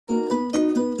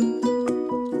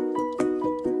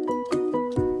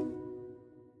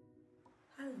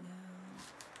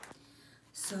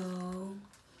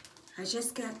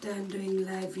just got done doing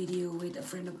live video with a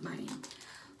friend of mine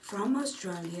from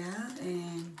Australia,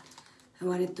 and I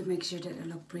wanted to make sure that I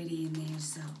look pretty in there.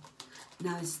 So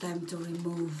now it's time to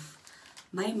remove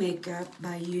my makeup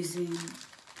by using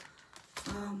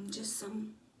just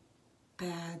some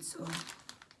pads or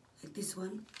like this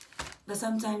one. But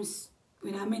sometimes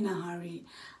when I'm in a hurry,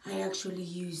 I actually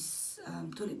use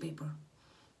toilet paper.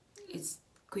 It's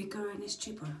quicker and it's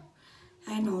cheaper.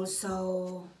 And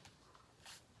also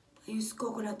I use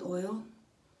coconut oil.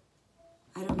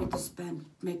 I don't need to spend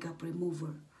makeup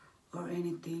remover or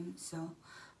anything. So,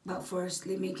 but first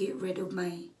let me get rid of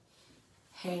my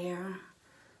hair.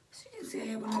 So you can see I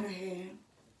have a lot of hair.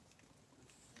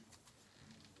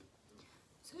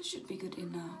 So it should be good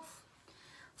enough.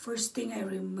 First thing I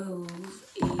remove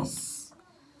is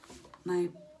my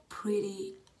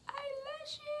pretty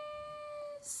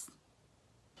eyelashes.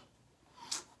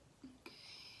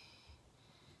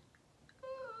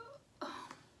 Okay.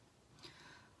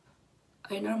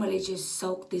 I normally just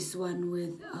soak this one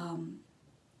with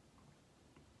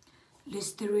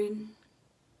Listerine.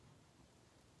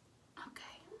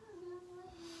 Okay.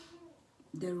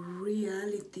 The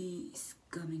reality is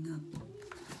coming up.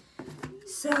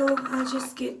 So I'll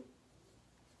just get,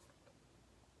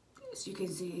 as you can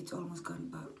see, it's almost gone,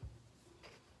 but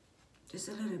just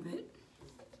a little bit.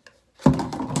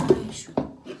 I should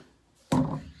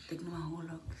take my whole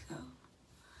look. So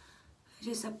I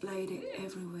just applied it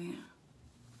everywhere.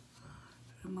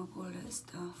 Remove all that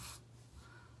stuff.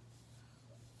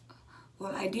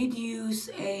 Well, I did use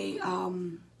a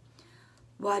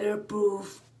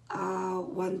waterproof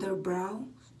Wonder Brow,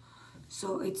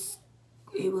 so it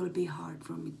will be hard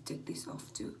for me to take this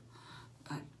off too.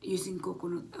 But using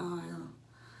coconut oil,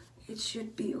 it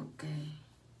should be okay.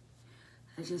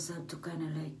 I just have to kind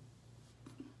of like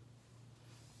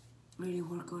really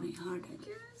work on it hard, I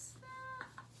guess.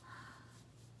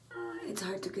 It's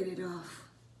hard to get it off.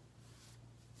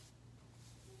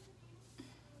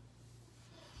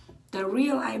 The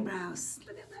real eyebrows.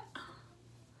 Look at that.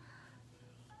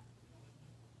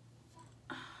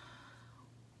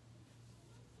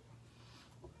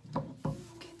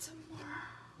 Get some more.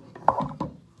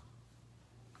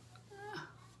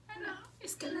 I know,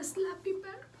 it's kind of sloppy,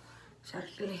 but it's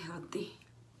actually healthy.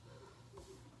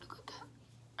 Look at that.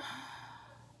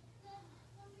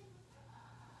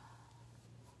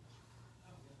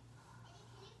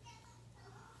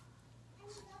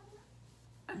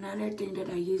 Another thing that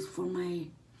I use for my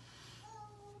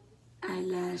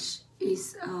eyelash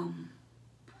is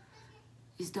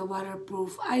the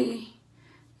waterproof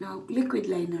liquid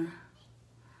liner,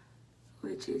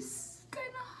 which is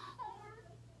kind of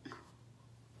hard.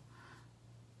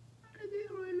 I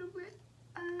get rid of it.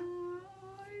 I don't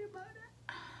worry about it.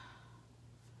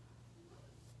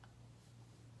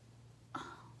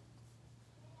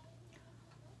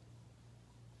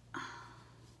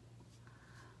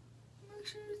 Make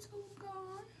sure it's all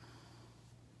gone.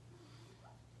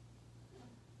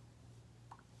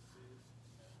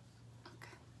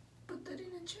 Okay, put that in a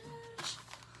trash.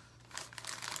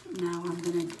 Now I'm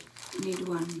gonna need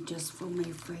one just for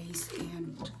my face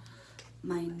and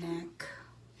my neck.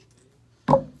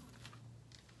 My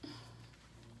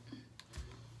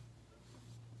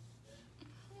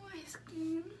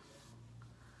skin.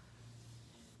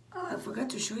 Oh, I forgot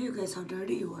to show you guys how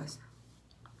dirty it was.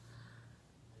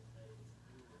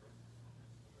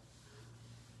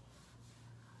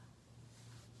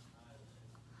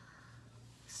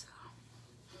 So,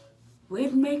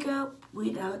 with makeup,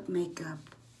 without makeup.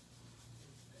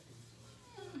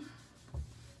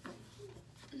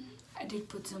 I did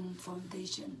put some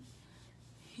foundation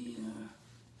here.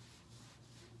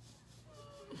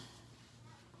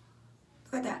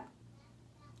 Look at that.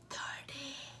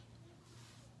 Dirty.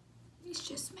 It's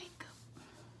just makeup.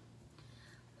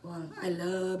 Well, I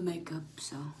love makeup,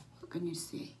 so what can you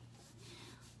say?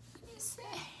 What can you say?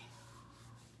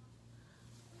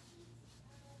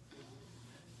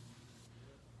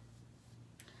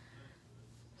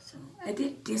 So I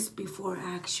did this before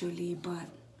actually, but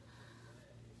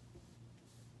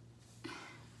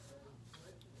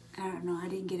I don't know, I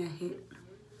didn't get a hit,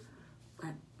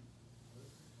 but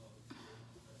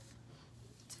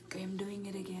it's okay, I'm doing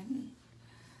it again.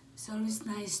 It's always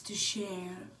nice to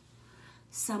share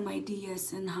some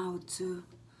ideas on how to,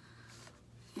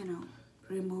 you know,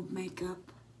 remove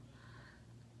makeup.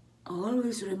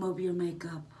 Always remove your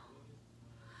makeup.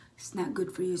 It's not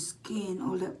good for your skin,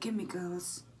 all the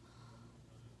chemicals.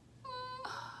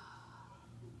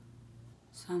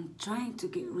 So I'm trying to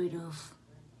get rid of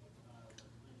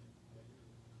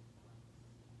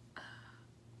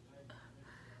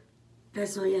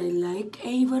That's why I like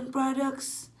Avon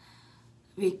products.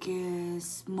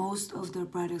 because most of their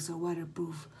products are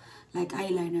waterproof. Like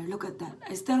eyeliner, look at that.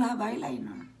 I still have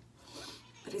eyeliner,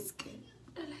 but it's good.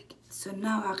 I like it. So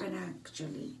now I can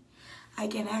actually I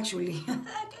can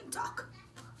talk.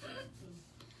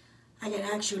 I can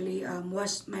actually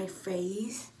wash my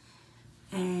face,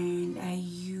 and I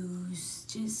use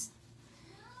just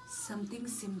something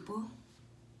simple.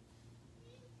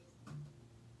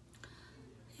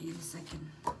 In a second.